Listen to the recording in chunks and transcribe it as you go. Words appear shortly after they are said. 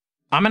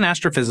I'm an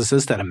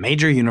astrophysicist at a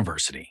major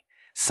university.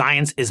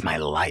 Science is my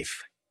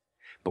life.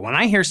 But when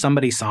I hear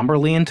somebody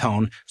somberly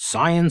intone,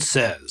 "science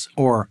says,"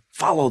 or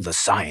 "follow the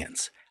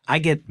science," I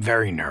get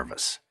very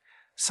nervous.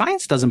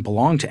 Science doesn't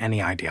belong to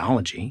any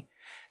ideology.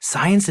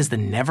 Science is the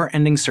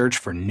never-ending search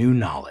for new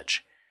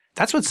knowledge.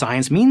 That's what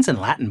science means in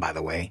Latin, by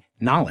the way,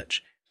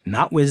 knowledge.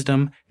 Not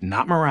wisdom,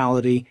 not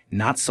morality,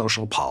 not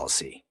social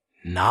policy.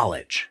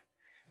 Knowledge.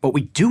 What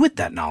we do with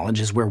that knowledge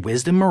is where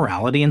wisdom,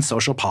 morality, and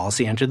social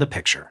policy enter the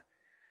picture.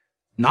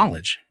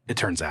 Knowledge, it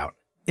turns out,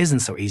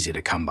 isn't so easy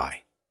to come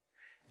by.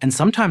 And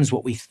sometimes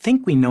what we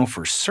think we know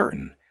for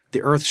certain,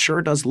 the Earth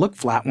sure does look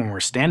flat when we're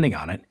standing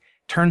on it,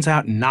 turns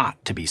out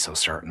not to be so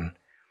certain.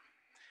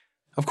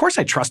 Of course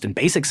I trust in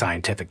basic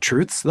scientific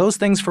truths, those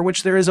things for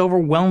which there is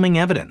overwhelming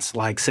evidence,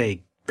 like,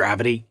 say,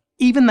 gravity,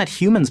 even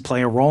that humans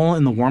play a role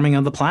in the warming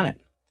of the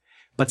planet.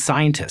 But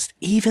scientists,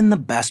 even the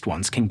best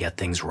ones, can get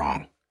things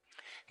wrong.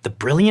 The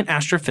brilliant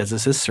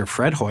astrophysicist Sir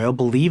Fred Hoyle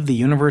believed the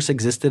universe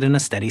existed in a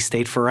steady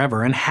state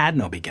forever and had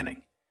no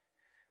beginning.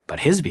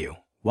 But his view,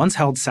 once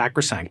held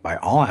sacrosanct by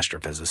all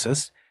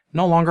astrophysicists,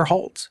 no longer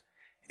holds.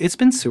 It's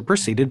been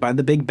superseded by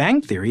the Big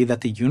Bang theory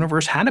that the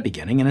universe had a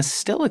beginning and is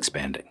still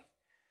expanding.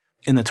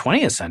 In the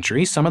 20th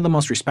century, some of the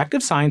most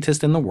respected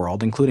scientists in the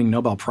world, including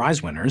Nobel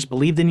Prize winners,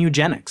 believed in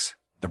eugenics,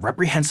 the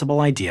reprehensible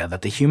idea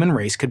that the human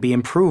race could be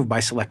improved by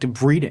selective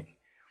breeding.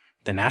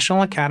 The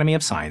National Academy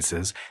of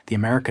Sciences, the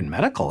American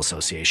Medical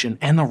Association,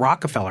 and the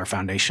Rockefeller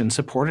Foundation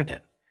supported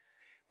it.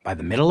 By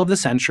the middle of the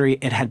century,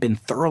 it had been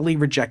thoroughly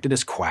rejected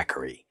as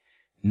quackery.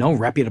 No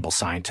reputable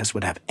scientist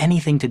would have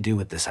anything to do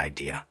with this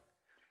idea.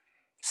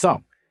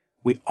 So,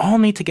 we all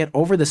need to get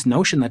over this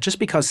notion that just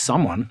because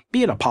someone,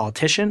 be it a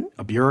politician,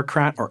 a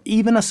bureaucrat, or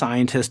even a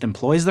scientist,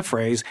 employs the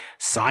phrase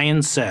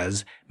 "science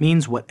says,"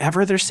 means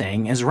whatever they're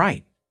saying is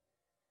right.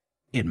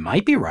 It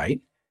might be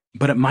right,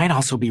 but it might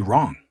also be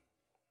wrong.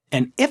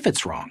 And if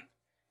it's wrong,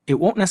 it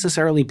won't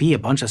necessarily be a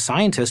bunch of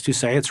scientists who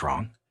say it's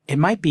wrong. It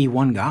might be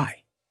one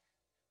guy.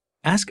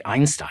 Ask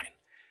Einstein.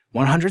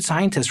 100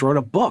 scientists wrote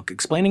a book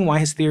explaining why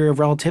his theory of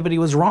relativity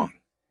was wrong.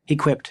 He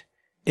quipped,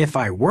 "If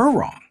I were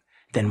wrong,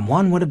 then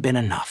one would have been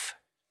enough."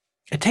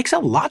 It takes a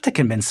lot to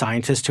convince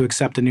scientists to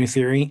accept a new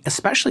theory,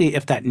 especially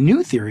if that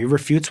new theory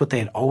refutes what they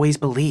had always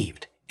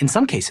believed. In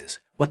some cases,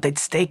 what they'd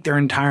staked their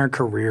entire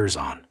careers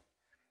on.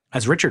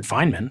 As Richard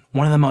Feynman,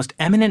 one of the most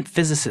eminent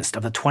physicists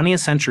of the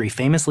 20th century,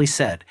 famously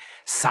said,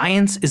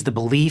 "Science is the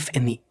belief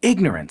in the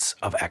ignorance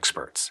of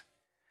experts."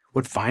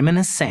 What Feynman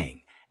is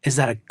saying is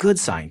that a good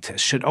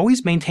scientist should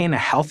always maintain a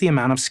healthy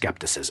amount of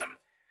skepticism.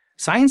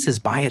 Science is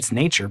by its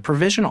nature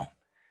provisional.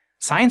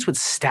 Science would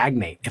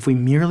stagnate if we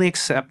merely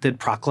accepted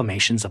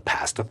proclamations of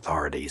past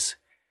authorities.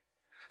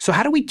 So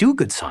how do we do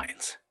good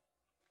science?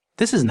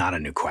 This is not a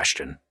new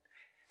question.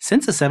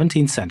 Since the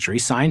 17th century,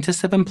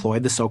 scientists have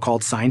employed the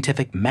so-called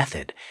scientific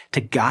method to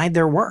guide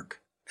their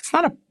work. It's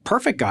not a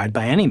perfect guide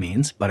by any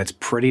means, but it's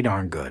pretty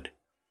darn good.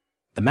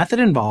 The method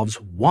involves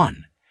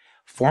 1.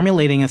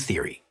 Formulating a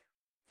theory.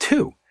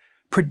 2.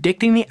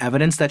 Predicting the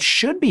evidence that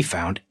should be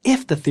found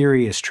if the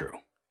theory is true.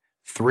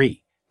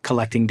 3.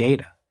 Collecting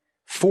data.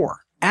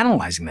 4.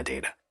 Analyzing the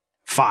data.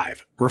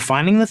 5.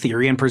 Refining the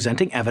theory and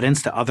presenting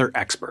evidence to other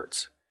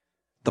experts.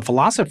 The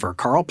philosopher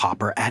Karl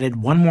Popper added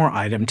one more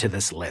item to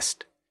this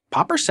list.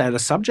 Popper said a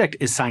subject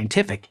is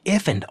scientific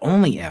if and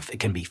only if it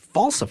can be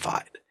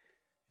falsified.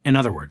 In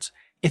other words,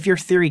 if your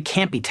theory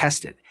can't be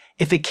tested,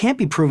 if it can't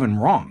be proven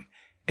wrong,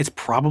 it's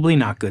probably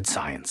not good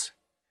science.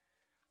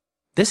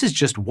 This is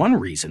just one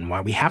reason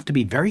why we have to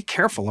be very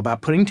careful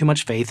about putting too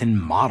much faith in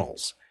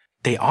models.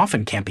 They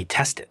often can't be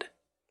tested.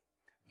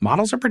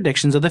 Models are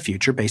predictions of the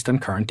future based on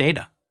current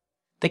data.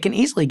 They can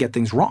easily get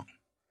things wrong.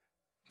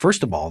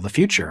 First of all, the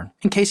future,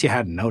 in case you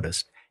hadn't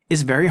noticed,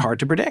 is very hard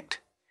to predict.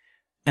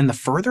 And the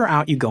further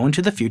out you go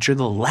into the future,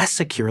 the less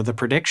secure the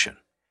prediction.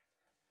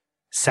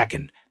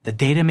 Second, the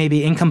data may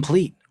be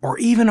incomplete or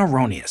even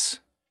erroneous.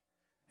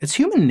 It's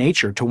human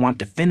nature to want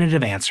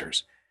definitive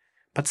answers,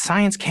 but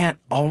science can't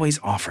always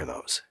offer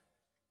those.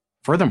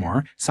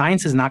 Furthermore,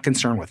 science is not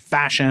concerned with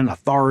fashion,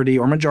 authority,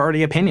 or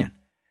majority opinion.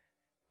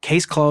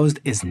 Case closed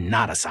is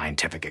not a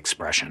scientific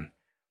expression.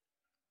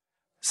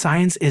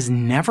 Science is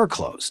never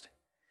closed.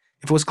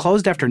 If it was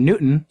closed after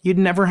Newton, you'd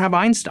never have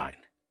Einstein.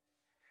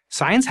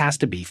 Science has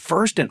to be,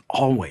 first and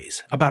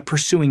always, about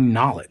pursuing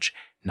knowledge,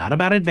 not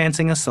about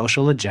advancing a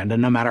social agenda,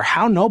 no matter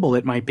how noble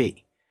it might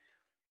be.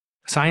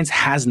 Science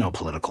has no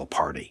political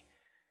party.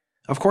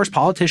 Of course,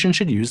 politicians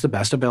should use the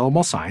best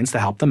available science to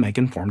help them make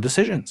informed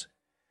decisions.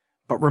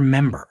 But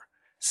remember,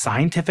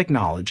 scientific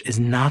knowledge is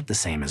not the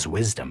same as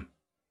wisdom.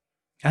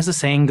 As the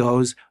saying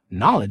goes,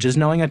 knowledge is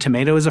knowing a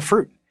tomato is a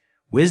fruit.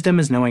 Wisdom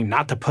is knowing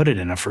not to put it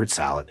in a fruit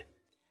salad.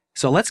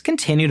 So let's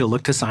continue to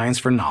look to science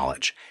for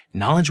knowledge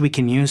we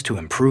can use to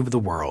improve the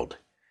world.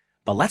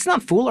 But let's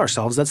not fool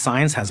ourselves that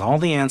science has all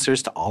the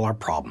answers to all our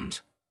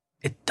problems.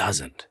 It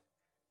doesn't.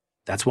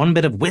 That's one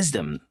bit of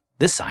wisdom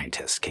this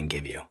scientist can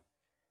give you.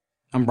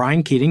 I'm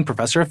Brian Keating,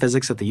 professor of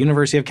physics at the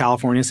University of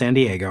California, San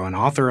Diego, and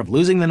author of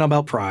Losing the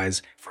Nobel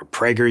Prize for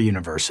Prager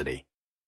University.